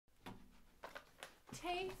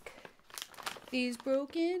take these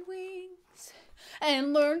broken wings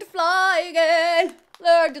and learn to fly again.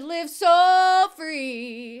 Learn to live so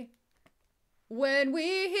free. When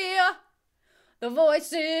we hear the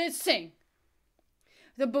voices sing,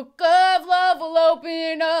 the book of love will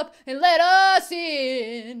open up and let us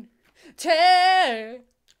in.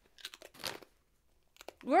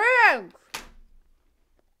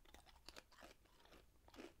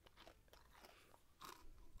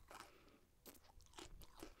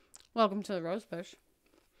 Welcome to the Rose Bush.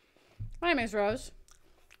 My name is Rose.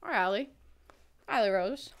 Or Allie. Allie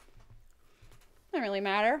Rose. Doesn't really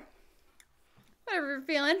matter. Whatever you're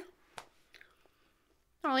feeling.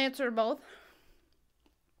 I'll answer to both.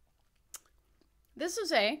 This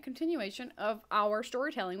is a continuation of our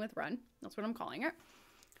storytelling with Ren. That's what I'm calling it.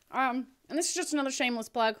 And this is just another shameless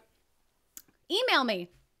plug. Email me.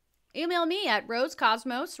 Email me at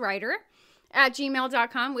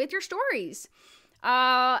rosecosmoswriter@gmail.com with your stories.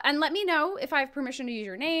 And let me know if I have permission to use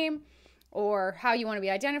your name or how you want to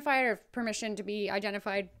be identified or if permission to be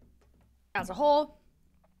identified as a whole.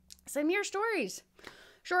 Send me your stories.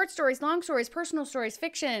 Short stories, long stories, personal stories,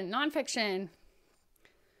 fiction, nonfiction,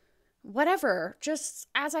 whatever. Just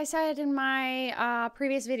as I said in my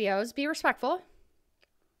previous videos, be respectful.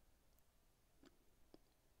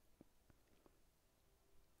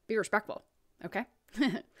 Be respectful, okay?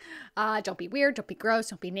 Don't be weird, don't be gross,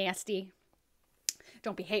 don't be nasty.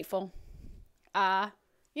 Don't be hateful.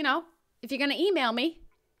 You know, if you're going to email me,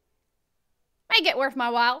 make it worth my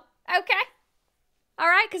while, okay? All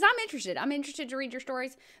right, because I'm interested. I'm interested to read your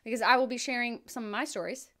stories because I will be sharing some of my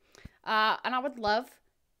stories. And I would love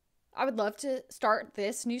to start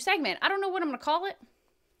this new segment. I don't know what I'm going to call it.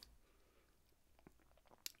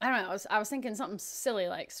 I don't know. I was thinking something silly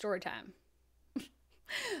like story time.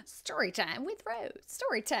 Story time with Rose.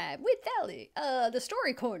 Story time with Ellie. The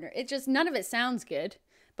story corner. It just, none of it sounds good,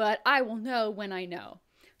 but I will know when I know.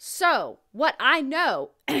 So, what I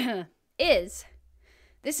know is,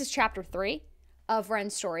 this is chapter 3 of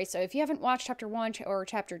Ren's story. So if you haven't watched chapter 1 or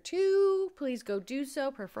chapter 2, please go do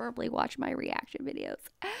so. Preferably watch my reaction videos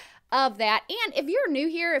of that. And if you're new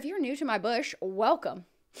here, if you're new to my bush, welcome.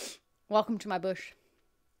 Welcome to my bush.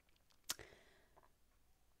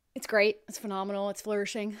 It's great. It's phenomenal. It's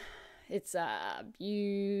flourishing. It's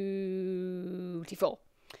beautiful.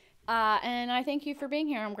 And I thank you for being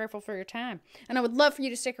here. I'm grateful for your time. And I would love for you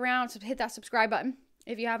to stick around. So hit that subscribe button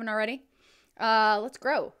if you haven't already. Let's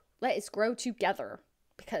grow. Let's grow together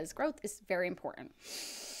because growth is very important.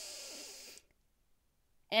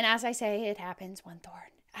 And as I say, it happens one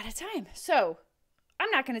thorn at a time. So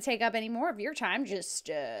I'm not going to take up any more of your time just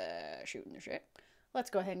shooting the shit. Let's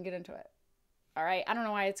go ahead and get into it. All right. I don't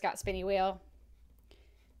know why it's got spinny wheel.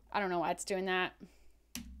 I don't know why it's doing that.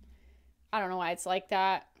 I don't know why it's like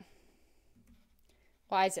that.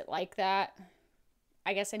 Why is it like that?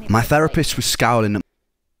 I guess I need. My therapist was scowling at.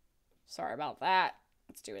 Sorry about that.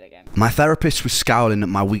 Let's do it again. My therapist was scowling at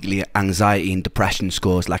my weekly anxiety and depression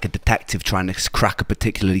scores like a detective trying to crack a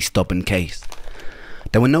particularly stubborn case.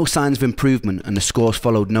 There were no signs of improvement and the scores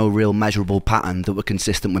followed no real measurable pattern that were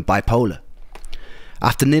consistent with bipolar.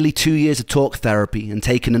 After nearly 2 years of talk therapy and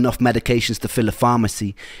taking enough medications to fill a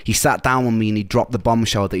pharmacy, he sat down with me and he dropped the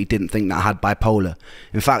bombshell that he didn't think that I had bipolar.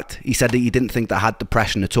 In fact, he said that he didn't think that I had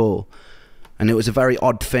depression at all. And it was a very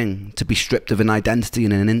odd thing to be stripped of an identity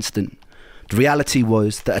in an instant. The reality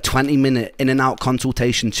was that a 20-minute in and out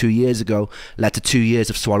consultation 2 years ago led to 2 years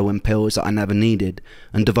of swallowing pills that I never needed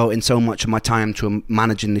and devoting so much of my time to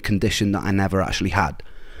managing the condition that I never actually had.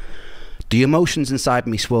 The emotions inside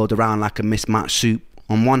me swirled around like a mismatched soup.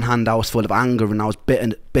 On one hand, I was full of anger and I was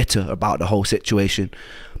bitter about the whole situation,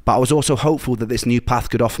 but I was also hopeful that this new path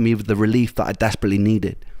could offer me the relief that I desperately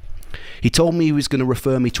needed. He told me he was going to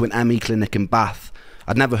refer me to an ME clinic in Bath.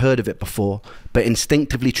 I'd never heard of it before, but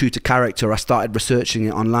instinctively true to character, I started researching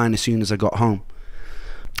it online as soon as I got home.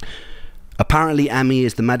 Apparently ME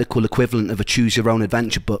is the medical equivalent of a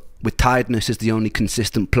choose-your-own-adventure book, with tiredness as the only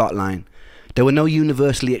consistent plotline. There were no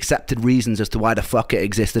universally accepted reasons as to why the fuck it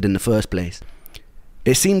existed in the first place.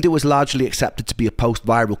 It seemed it was largely accepted to be a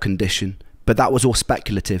post-viral condition, but that was all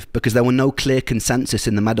speculative because there were no clear consensus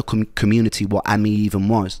in the medical community what ME even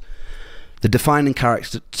was. The defining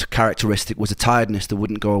characteristic was a tiredness that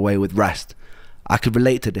wouldn't go away with rest. I could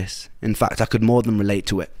relate to this. In fact, I could more than relate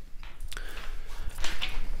to it.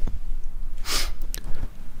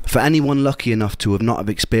 For anyone lucky enough to have not have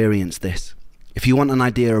experienced this, if you want an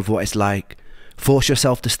idea of what it's like, force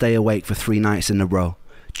yourself to stay awake for 3 nights in a row.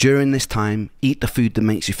 During this time, eat the food that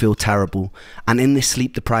makes you feel terrible, and in this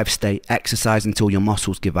sleep-deprived state, exercise until your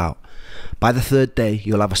muscles give out. By the 3rd day,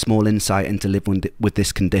 you'll have a small insight into living with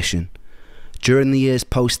this condition. During the years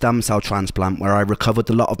post-stem cell transplant, where I recovered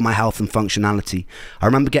a lot of my health and functionality, I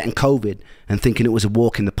remember getting COVID and thinking it was a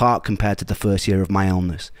walk in the park compared to the first year of my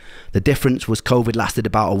illness. The difference was COVID lasted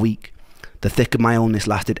about a week. The thick of my illness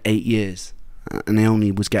lasted 8 years, and it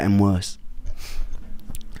only was getting worse.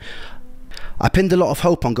 I pinned a lot of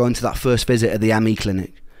hope on going to that first visit at the ME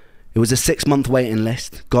clinic. It was a 6-month waiting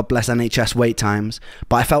list, God bless NHS wait times,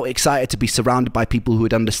 but I felt excited to be surrounded by people who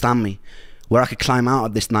would understand me, where I could climb out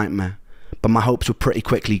of this nightmare. But my hopes were pretty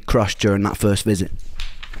quickly crushed during that first visit.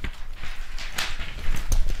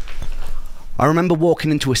 I remember walking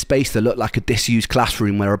into a space that looked like a disused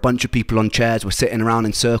classroom where a bunch of people on chairs were sitting around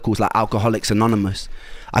in circles like Alcoholics Anonymous.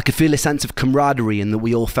 I could feel a sense of camaraderie and that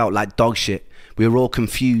we all felt like dog shit. We were all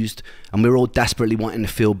confused and we were all desperately wanting to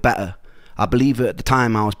feel better. I believe at the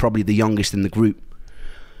time I was probably the youngest in the group.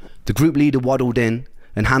 The group leader waddled in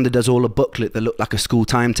and handed us all a booklet that looked like a school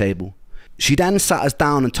timetable. She then sat us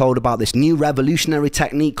down and told about this new revolutionary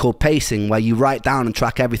technique called pacing, where you write down and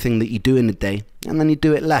track everything that you do in a day, and then you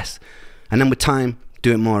do it less. And then with time,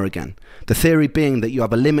 do it more again. The theory being that you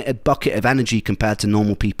have a limited bucket of energy compared to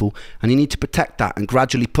normal people, and you need to protect that and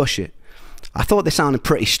gradually push it. I thought this sounded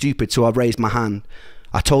pretty stupid, so I raised my hand.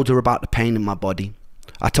 I told her about the pain in my body.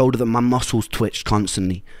 I told her that my muscles twitched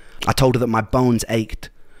constantly. I told her that my bones ached.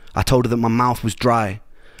 I told her that my mouth was dry.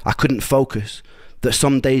 I couldn't focus. That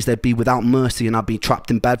some days they'd be without mercy and I'd be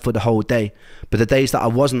trapped in bed for the whole day. But the days that I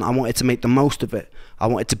wasn't, I wanted to make the most of it. I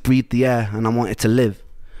wanted to breathe the air and I wanted to live.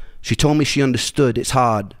 She told me she understood it's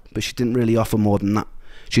hard, but she didn't really offer more than that.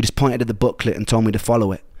 She just pointed at the booklet and told me to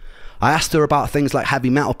follow it. I asked her about things like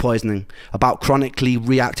heavy metal poisoning, about chronically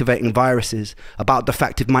reactivating viruses, about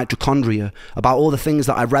defective mitochondria, about all the things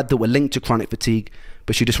that I read that were linked to chronic fatigue,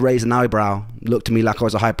 but she just raised an eyebrow, looked at me like I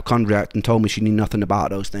was a hypochondriac and told me she knew nothing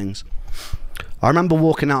about those things. I remember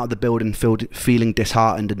walking out of the building feeling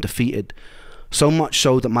disheartened and defeated, so much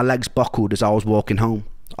so that my legs buckled as I was walking home.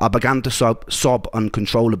 I began to sob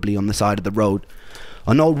uncontrollably on the side of the road.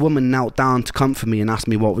 An old woman knelt down to comfort me and asked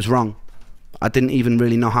me what was wrong. I didn't even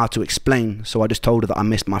really know how to explain, so I just told her that I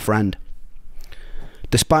missed my friend.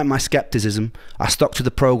 Despite my skepticism, I stuck to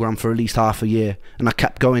the program for at least half a year, and I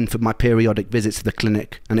kept going for my periodic visits to the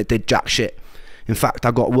clinic, and it did jack shit. In fact,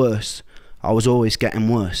 I got worse. I was always getting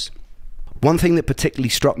worse. One thing that particularly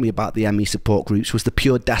struck me about the ME support groups was the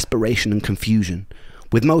pure desperation and confusion.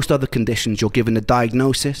 With most other conditions, you're given a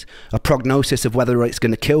diagnosis, a prognosis of whether it's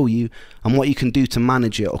going to kill you, and what you can do to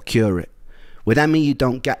manage it or cure it. With ME, you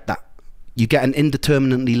don't get that. You get an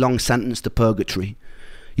indeterminately long sentence to purgatory.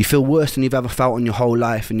 You feel worse than you've ever felt in your whole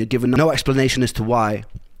life, and you're given no explanation as to why,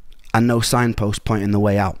 and no signpost pointing the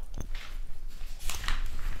way out.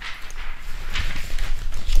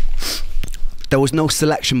 There was no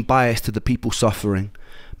selection bias to the people suffering.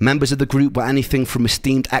 Members of the group were anything from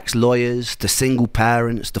esteemed ex-lawyers to single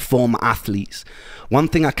parents to former athletes. One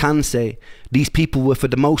thing I can say, these people were for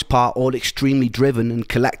the most part all extremely driven and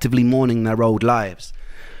collectively mourning their old lives.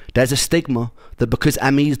 There's a stigma that because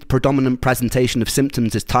ME's predominant presentation of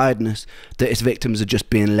symptoms is tiredness, that its victims are just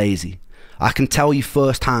being lazy. I can tell you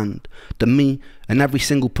firsthand that me and every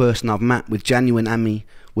single person I've met with genuine ME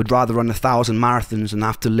would rather run 1,000 marathons than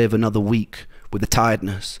have to live another week with the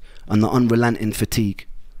tiredness and the unrelenting fatigue.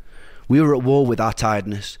 We were at war with our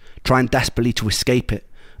tiredness, trying desperately to escape it,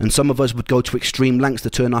 and some of us would go to extreme lengths to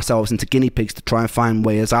turn ourselves into guinea pigs to try and find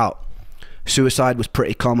ways out. Suicide was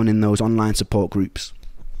pretty common in those online support groups.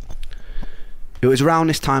 It was around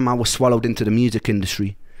this time I was swallowed into the music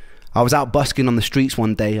industry. I was out busking on the streets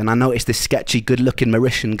one day and I noticed this sketchy, good-looking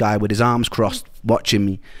Mauritian guy with his arms crossed watching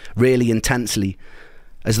me, really intensely,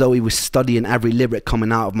 as though he was studying every lyric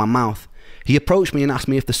coming out of my mouth. He approached me and asked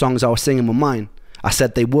me if the songs I was singing were mine. I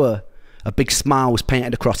said they were. A big smile was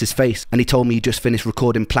painted across his face, and he told me he just finished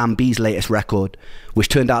recording Plan B's latest record, which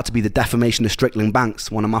turned out to be The Defamation of Strickland Banks,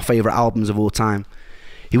 one of my favourite albums of all time.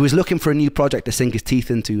 He was looking for a new project to sink his teeth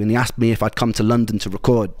into, and he asked me if I'd come to London to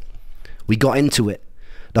record. We got into it.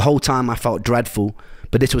 The whole time I felt dreadful,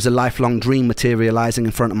 but this was a lifelong dream materialising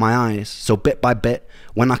in front of my eyes, so bit by bit,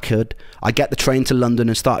 when I could, I'd get the train to London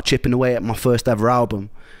and start chipping away at my first ever album.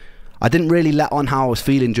 I didn't really let on how I was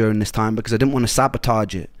feeling during this time because I didn't want to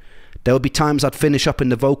sabotage it. There would be times I'd finish up in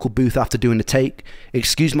the vocal booth after doing the take,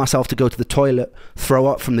 excuse myself to go to the toilet, throw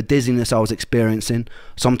up from the dizziness I was experiencing,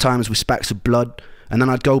 sometimes with specks of blood, and then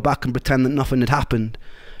I'd go back and pretend that nothing had happened.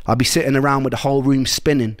 I'd be sitting around with the whole room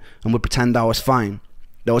spinning and would pretend I was fine.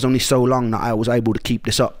 There was only so long that I was able to keep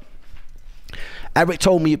this up. Eric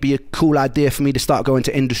told me it'd be a cool idea for me to start going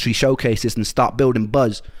to industry showcases and start building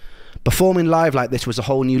buzz. Performing live like this was a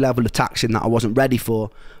whole new level of taxing that I wasn't ready for,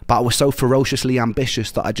 but I was so ferociously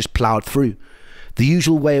ambitious that I just ploughed through. The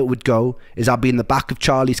usual way it would go is I'd be in the back of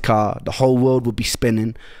Charlie's car, the whole world would be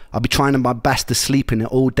spinning, I'd be trying my best to sleep in it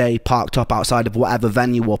all day, parked up outside of whatever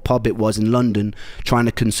venue or pub it was in London, trying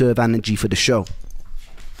to conserve energy for the show.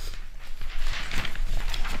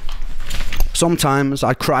 Sometimes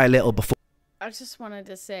I'd cry a little before. I just wanted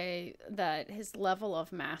to say that his level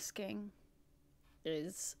of masking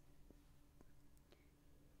is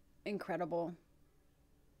incredible.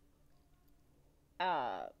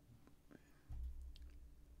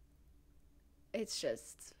 It's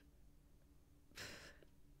just,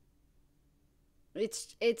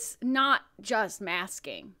 it's not just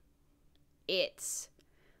masking. It's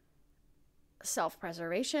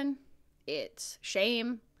self-preservation. It's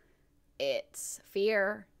shame. It's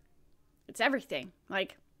fear. It's everything.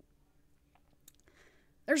 Like,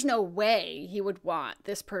 there's no way he would want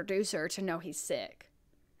this producer to know he's sick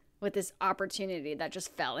with this opportunity that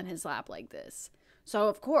just fell in his lap like this. So,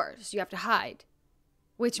 of course, you have to hide,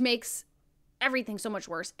 which makes everything so much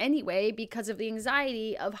worse anyway because of the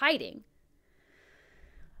anxiety of hiding.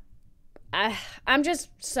 I'm just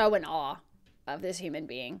so in awe of this human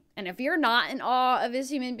being. And if you're not in awe of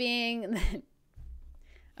this human being, then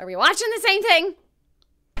are we watching the same thing?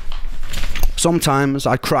 Sometimes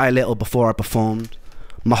I'd cry a little before I performed.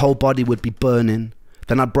 My whole body would be burning.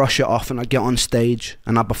 Then I'd brush it off and I'd get on stage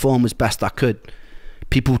and I'd perform as best I could.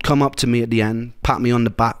 People would come up to me at the end, pat me on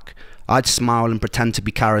the back. I'd smile and pretend to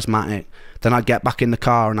be charismatic. Then I'd get back in the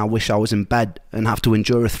car and I wish I was in bed and have to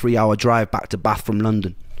endure a 3-hour drive back to Bath from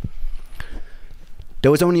London.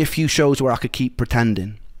 There was only a few shows where I could keep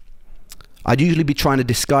pretending. I'd usually be trying to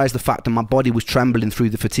disguise the fact that my body was trembling through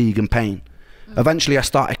the fatigue and pain. Eventually I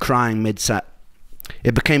started crying mid-set.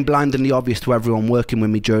 It became blindingly obvious to everyone working with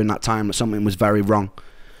me during that time that something was very wrong.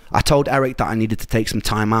 I told Eric that I needed to take some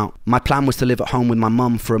time out. My plan was to live at home with my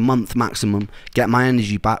mum for a month maximum, get my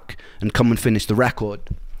energy back and come and finish the record.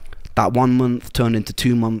 That 1 month turned into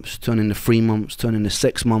 2 months, turned into 3 months, turned into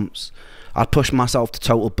 6 months. I'd pushed myself to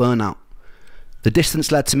total burnout. The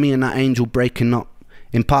distance led to me and that angel breaking up,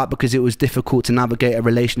 in part because it was difficult to navigate a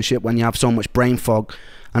relationship when you have so much brain fog,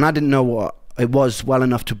 and I didn't know what it was well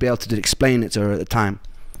enough to be able to explain it to her at the time.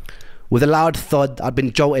 With a loud thud, I'd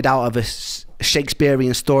been jolted out of a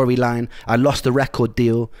Shakespearean storyline, I lost the record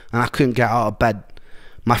deal, and I couldn't get out of bed.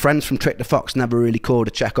 My friends from Trick the Fox never really called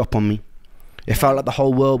to check up on me. It felt like the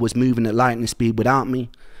whole world was moving at lightning speed without me.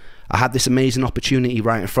 I had this amazing opportunity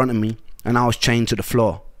right in front of me, and I was chained to the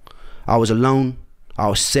floor. I was alone, I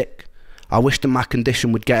was sick. I wished that my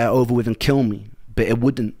condition would get it over with and kill me, but it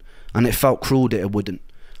wouldn't, and it felt cruel that it wouldn't.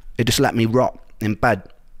 It just let me rot in bed.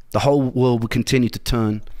 The whole world would continue to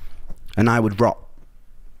turn, and I would rot.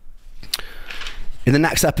 In the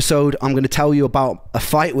next episode, I'm going to tell you about a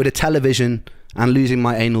fight with a television and losing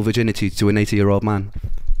my anal virginity to an 80-year-old man.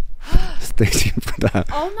 Stay tuned for that.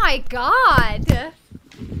 Oh my god!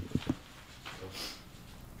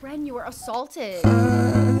 Ren, you were assaulted.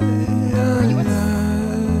 Were you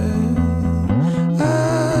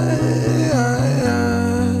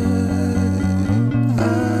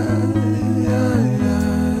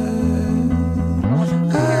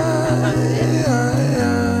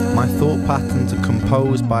My thought patterns are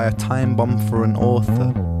composed by a time bomb for an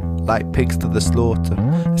author, like pigs to the slaughter.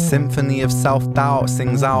 A symphony of self-doubt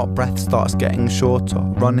sings out, breath starts getting shorter,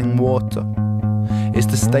 running water. It's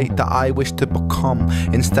the state that I wish to become.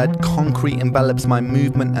 Instead, concrete envelops my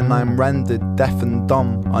movement and I'm rendered deaf and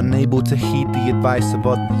dumb, unable to heed the advice of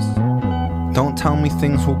others. Don't tell me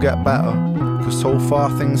things will get better, cause so far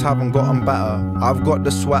things haven't gotten better. I've got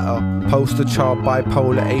the sweater, poster child,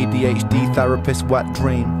 bipolar, ADHD, therapist, wet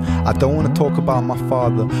dream. I don't want to talk about my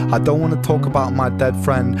father, I don't want to talk about my dead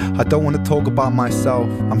friend, I don't want to talk about myself.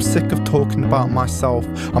 I'm sick of talking about myself.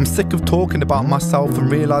 I'm sick of talking about myself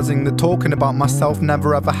and realizing that talking about myself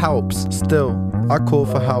never ever helps. Still, I call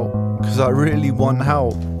for help, cause I really want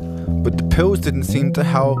help. But the pills didn't seem to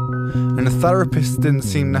help, and the therapist didn't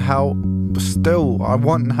seem to help. But still, I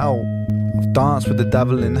want help. I've danced with the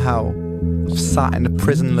devil in hell, I've sat in a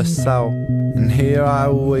prisonless cell, and here I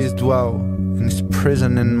always dwell, in this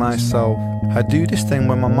prison in myself. I do this thing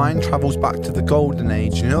when my mind travels back to the golden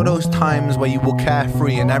age. You know those times where you were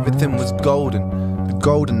carefree and everything was golden? The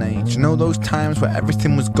golden age. You know those times where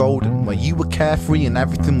everything was golden, where you were carefree and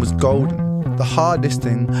everything was golden? The hardest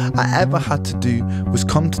thing I ever had to do was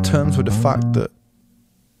come to terms with the fact that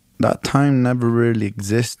that time never really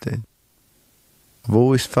existed. I've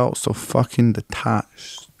always felt so fucking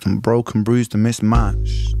detached and broken, bruised and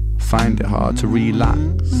mismatched. Find it hard to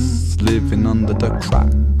relax, living under the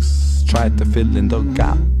cracks. Tried to fill in the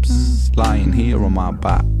gaps, lying here on my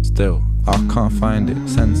back. Still, I can't find it.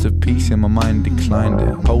 Sense of peace in my mind declined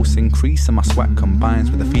it. Pulse increase and my sweat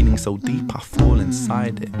combines with a feeling so deep I fall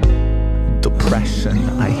inside it. Depression,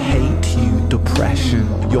 I hate you, depression.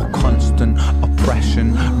 Your constant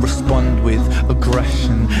oppression, respond with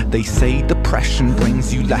aggression. They say depression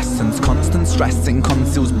brings you lessons. Constant stressing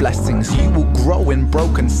conceals blessings. You will grow in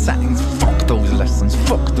broken settings. Fuck those lessons,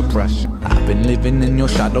 fuck depression. I've been living in your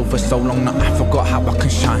shadow for so long that I forgot how I can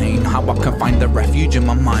shine. How I can find a refuge in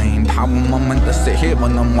my mind. How am I meant to sit here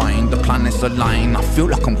and unwind? The planets align. I feel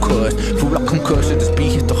like I'm cursed. Feel like I'm cursed to just be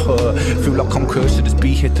here to hurt. Feel like I'm cursed to just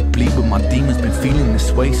be here to bleed. But my demons been feeling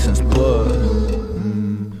this way since birth.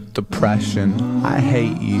 Depression, I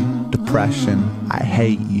hate you. Depression, I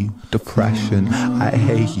hate you. Depression, I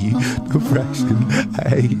hate you. Depression, I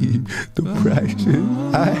hate you.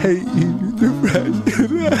 Depression, I hate you.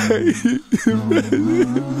 Depression, I hate you. Depression,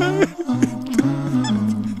 I hate you.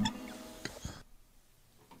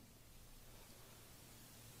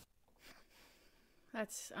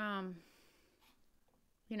 That's,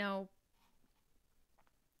 you know,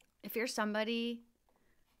 if you're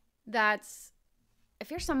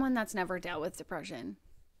someone that's never dealt with depression,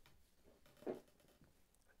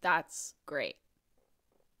 that's great.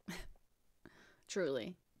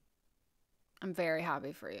 Truly. I'm very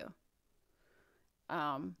happy for you.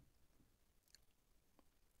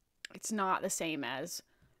 It's not the same as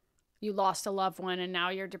you lost a loved one and now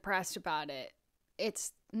you're depressed about it.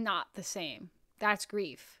 It's not the same. That's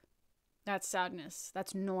grief. That's sadness.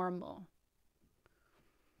 That's normal.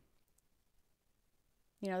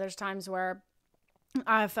 You know, there's times where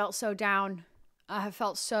I have felt so down. I have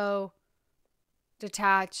felt so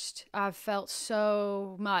detached. I've felt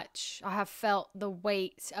so much. I have felt the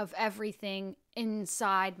weight of everything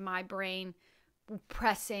inside my brain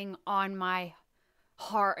pressing on my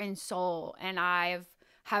heart and soul. And I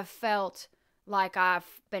have felt like I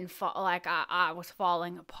was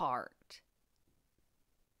falling apart.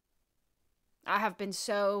 I have been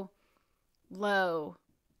so low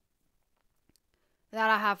that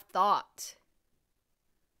I have thought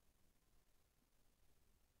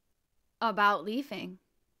about leaving.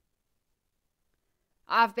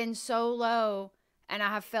 I've been so low and I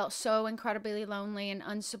have felt so incredibly lonely and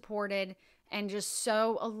unsupported and just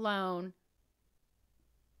so alone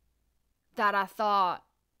that I thought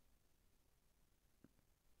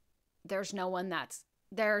there's no one I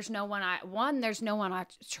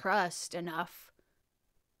trust enough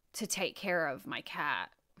to take care of my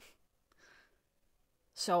cat.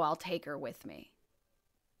 So I'll take her with me.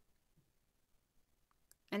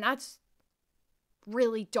 And that's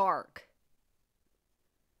really dark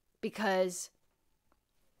because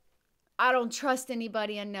I don't trust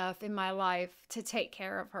anybody enough in my life to take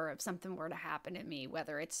care of her if something were to happen to me,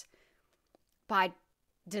 whether it's by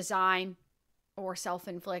design or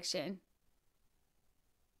self-infliction.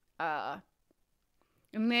 And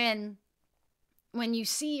then when you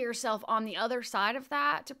see yourself on the other side of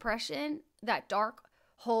that depression, that dark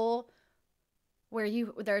hole where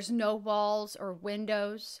there's no walls or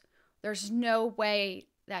windows, there's no way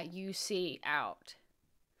that you see out.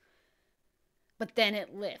 But then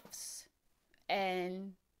it lifts.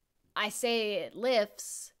 And I say it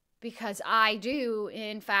lifts because I do,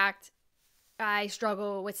 in fact, I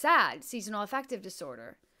struggle with SAD, seasonal affective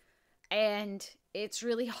disorder. And it's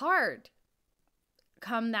really hard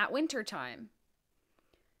come that winter time.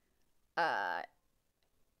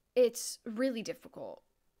 It's really difficult.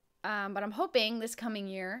 But I'm hoping this coming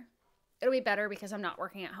year, it'll be better because I'm not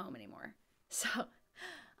working at home anymore. So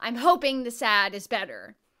I'm hoping the SAD is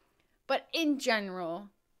better. But in general,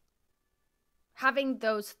 having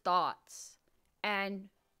those thoughts and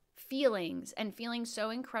feelings and feeling so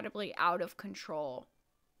incredibly out of control,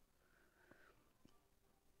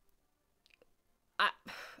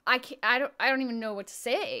 I don't even know what to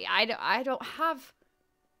say. I don't have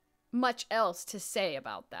much else to say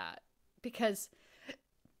about that, because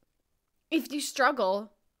if you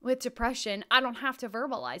struggle with depression, I don't have to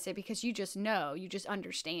verbalize it because you just know, you just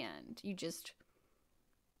understand, you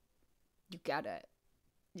get it.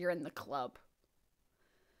 You're in the club.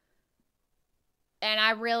 And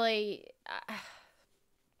I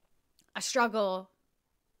struggle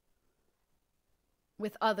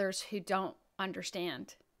with others who don't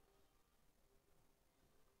understand.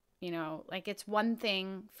 You know, like, it's one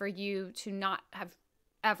thing for you to not have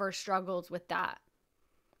ever struggled with that.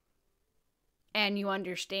 And you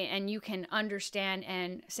understand, and you can understand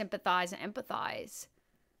and sympathize and empathize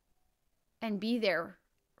and be there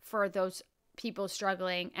for those people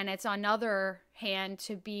struggling. And it's another hand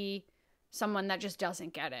to be someone that just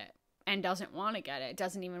doesn't get it and doesn't want to get it,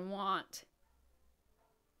 doesn't even want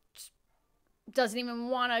doesn't even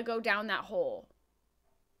want to go down that hole.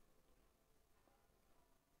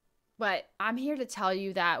 But I'm here to tell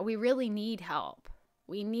you that we really need help.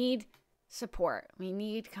 We need support. We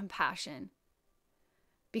need compassion.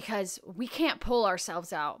 Because we can't pull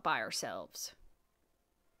ourselves out by ourselves.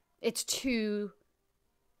 It's too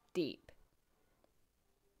deep.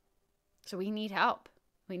 So we need help.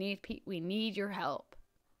 We need your help.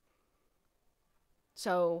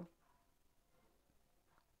 So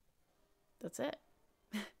that's it.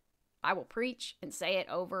 I will preach and say it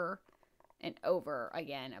over and over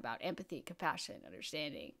again about empathy, compassion,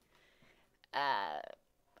 understanding. I'm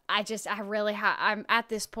at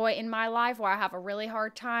this point in my life where I have a really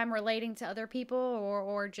hard time relating to other people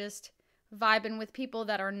or just vibing with people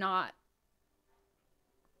that are not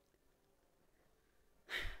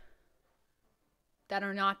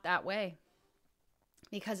that way.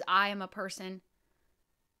 Because I am a person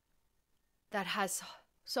that has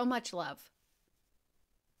so much love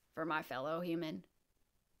for my fellow human.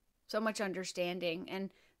 So much understanding. And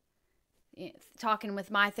talking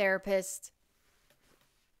with my therapist,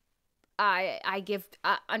 one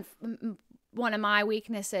of my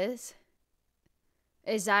weaknesses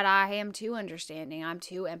is that I am too understanding. I'm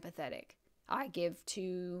too empathetic. I give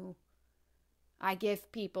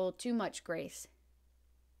people too much grace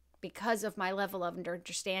because of my level of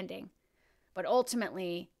understanding. But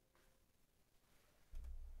ultimately,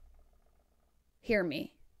 hear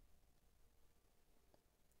me.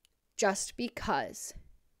 Just because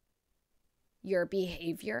your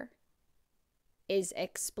behavior is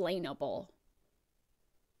explainable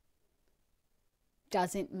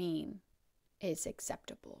doesn't mean it's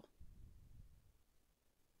acceptable.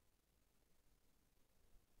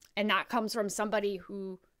 And that comes from somebody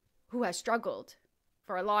who has struggled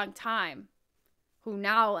for a long time, who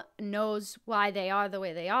now knows why they are the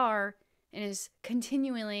way they are, and is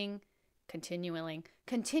continuing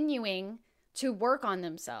to work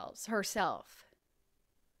on herself,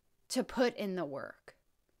 to put in the work.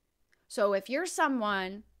 So if you're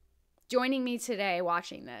someone joining me today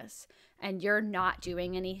watching this, and you're not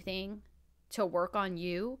doing anything to work on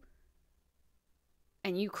you,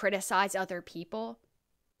 and you criticize other people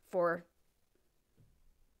for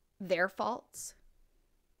their faults,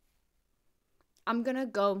 I'm gonna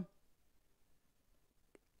go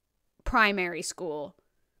primary school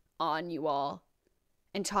on you all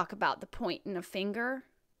and talk about the pointing a finger,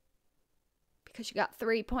 because you got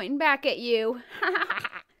 3 pointing back at you.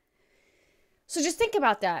 So just think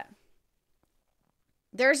about that.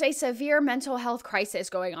 There's a severe mental health crisis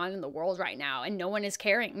going on in the world right now, and no one is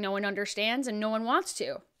caring. No one understands, and no one wants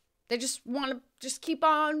to. They just want to just keep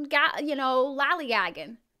on,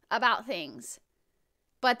 lollygagging about things.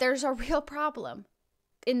 But there's a real problem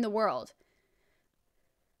in the world.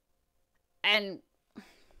 And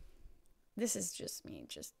this is just me,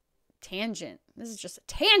 just tangent. This is just a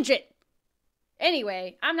tangent.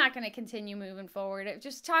 Anyway, I'm not going to continue moving forward.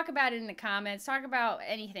 Just talk about it in the comments. Talk about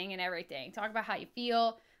anything and everything. Talk about how you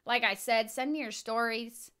feel. Like I said, send me your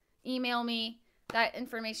stories. Email me. That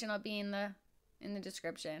information will be in the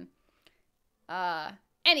description.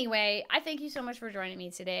 Anyway, I thank you so much for joining me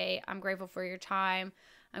today. I'm grateful for your time.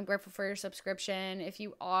 I'm grateful for your subscription. If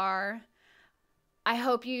you are, I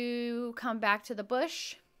hope you come back to the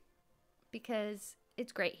bush, because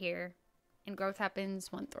it's great here, and growth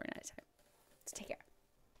happens one thorn at a time. Let's take care.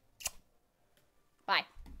 Bye.